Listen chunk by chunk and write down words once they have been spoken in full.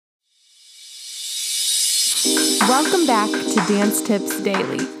Welcome back to Dance Tips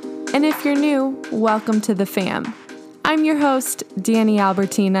Daily. And if you're new, welcome to the fam. I'm your host, Danny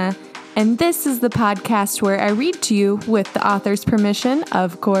Albertina, and this is the podcast where I read to you, with the author's permission,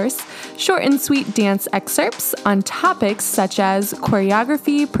 of course, short and sweet dance excerpts on topics such as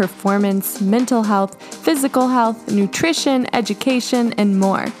choreography, performance, mental health, physical health, nutrition, education, and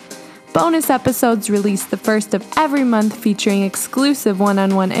more. Bonus episodes released the first of every month featuring exclusive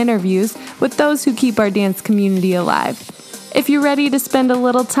one-on-one interviews with those who keep our dance community alive. If you're ready to spend a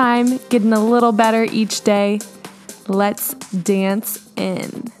little time getting a little better each day, let's dance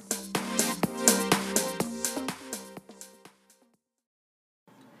in.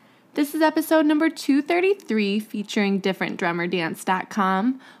 This is episode number 233 featuring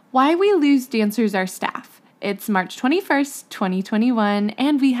differentdrummerdance.com, Why We Lose Dancers Are Staff. It's March 21st, 2021,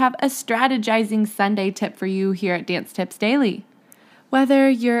 and we have a strategizing Sunday tip for you here at Dance Tips Daily.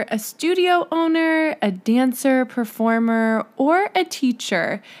 Whether you're a studio owner, a dancer, performer, or a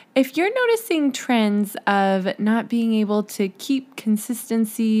teacher, if you're noticing trends of not being able to keep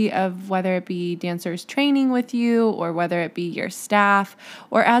consistency of whether it be dancers training with you or whether it be your staff,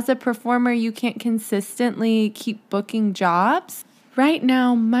 or as a performer you can't consistently keep booking jobs, right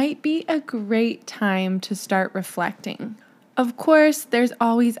now might be a great time to start reflecting. Of course, there's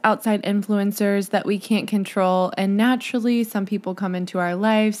always outside influencers that we can't control, and naturally some people come into our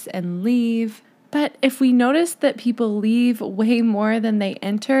lives and leave. But if we notice that people leave way more than they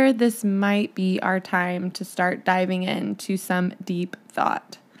enter, this might be our time to start diving into some deep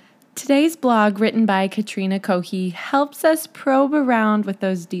thought. Today's blog, written by Katrina Kohi, helps us probe around with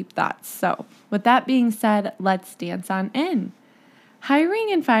those deep thoughts. So, with that being said, let's dance on in. Hiring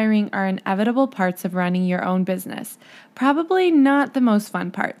and firing are inevitable parts of running your own business. Probably not the most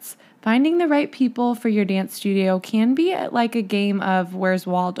fun parts. Finding the right people for your dance studio can be like a game of Where's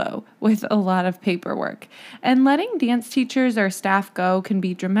Waldo with a lot of paperwork. And letting dance teachers or staff go can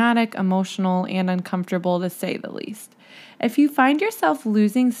be dramatic, emotional, and uncomfortable to say the least. If you find yourself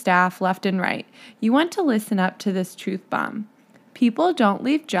losing staff left and right, you want to listen up to this truth bomb. People don't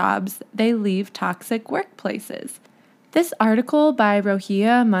leave jobs, they leave toxic workplaces. This article by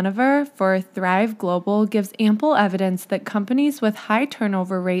Rohia Munawar for Thrive Global gives ample evidence that companies with high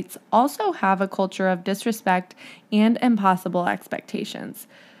turnover rates also have a culture of disrespect and impossible expectations.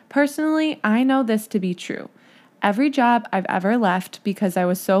 Personally, I know this to be true. Every job I've ever left because I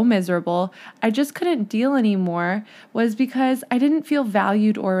was so miserable, I just couldn't deal anymore, was because I didn't feel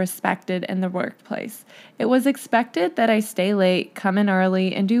valued or respected in the workplace. It was expected that I stay late, come in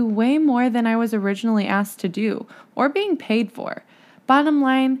early, and do way more than I was originally asked to do, or being paid for. Bottom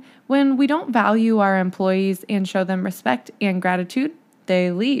line, when we don't value our employees and show them respect and gratitude,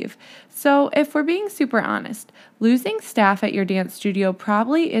 they leave. So if we're being super honest, losing staff at your dance studio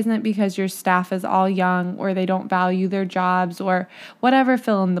probably isn't because your staff is all young or they don't value their jobs or whatever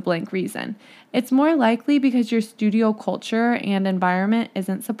fill in the blank reason. It's more likely because your studio culture and environment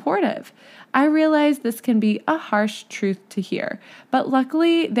isn't supportive. I realize this can be a harsh truth to hear, but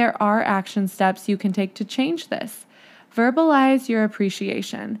luckily there are action steps you can take to change this. Verbalize your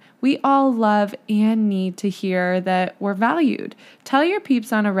appreciation. We all love and need to hear that we're valued. Tell your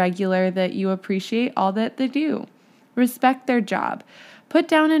peeps on a regular that you appreciate all that they do. Respect their job. Put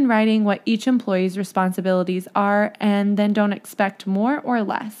down in writing what each employee's responsibilities are, and then don't expect more or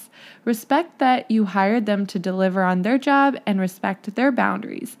less. Respect that you hired them to deliver on their job and respect their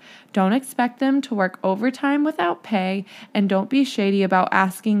boundaries. Don't expect them to work overtime without pay, and don't be shady about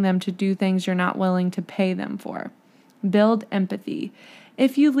asking them to do things you're not willing to pay them for. Build empathy.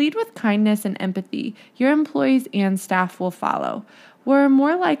 If you lead with kindness and empathy, your employees and staff will follow. We're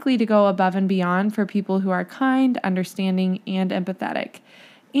more likely to go above and beyond for people who are kind, understanding, and empathetic.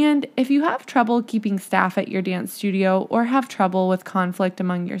 And if you have trouble keeping staff at your dance studio or have trouble with conflict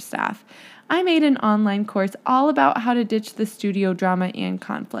among your staff, I made an online course all about how to ditch the studio drama and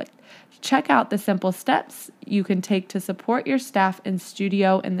conflict. Check out the simple steps you can take to support your staff and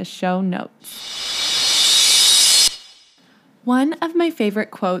studio in the show notes. One of my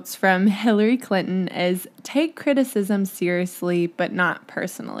favorite quotes from Hillary Clinton is, "Take criticism seriously, but not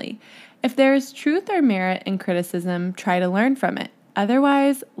personally. If there is truth or merit in criticism, try to learn from it.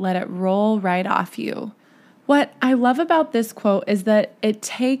 Otherwise, let it roll right off you." What I love about this quote is that it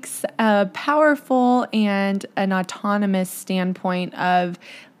takes a powerful and an autonomous standpoint of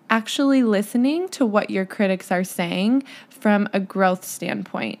actually listening to what your critics are saying from a growth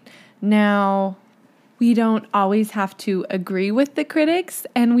standpoint. Now, we don't always have to agree with the critics,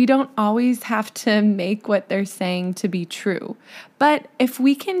 and we don't always have to make what they're saying to be true. But if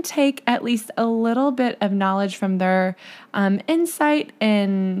we can take at least a little bit of knowledge from their insight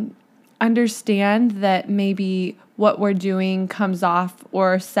and understand that maybe what we're doing comes off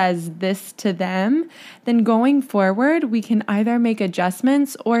or says this to them, then going forward, we can either make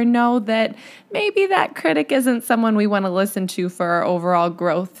adjustments or know that maybe that critic isn't someone we want to listen to for our overall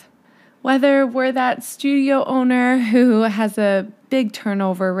growth. Whether we're that studio owner who has a big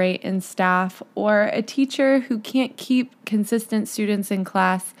turnover rate in staff, or a teacher who can't keep consistent students in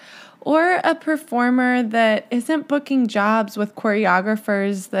class, or a performer that isn't booking jobs with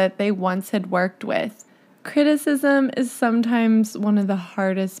choreographers that they once had worked with. Criticism is sometimes one of the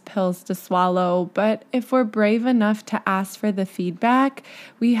hardest pills to swallow, but if we're brave enough to ask for the feedback,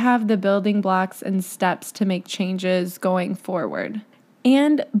 we have the building blocks and steps to make changes going forward.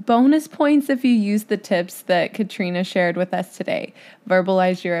 And bonus points if you use the tips that Katrina shared with us today.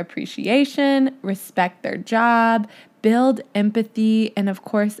 Verbalize your appreciation, respect their job, build empathy, and of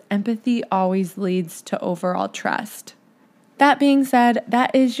course, empathy always leads to overall trust. That being said,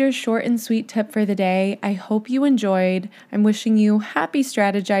 that is your short and sweet tip for the day. I hope you enjoyed. I'm wishing you happy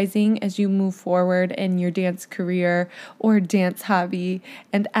strategizing as you move forward in your dance career or dance hobby.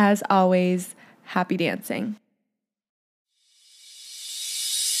 And as always, happy dancing.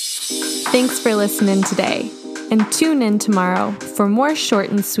 Thanks for listening today, and tune in tomorrow for more short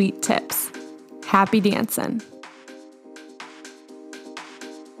and sweet tips. Happy dancing.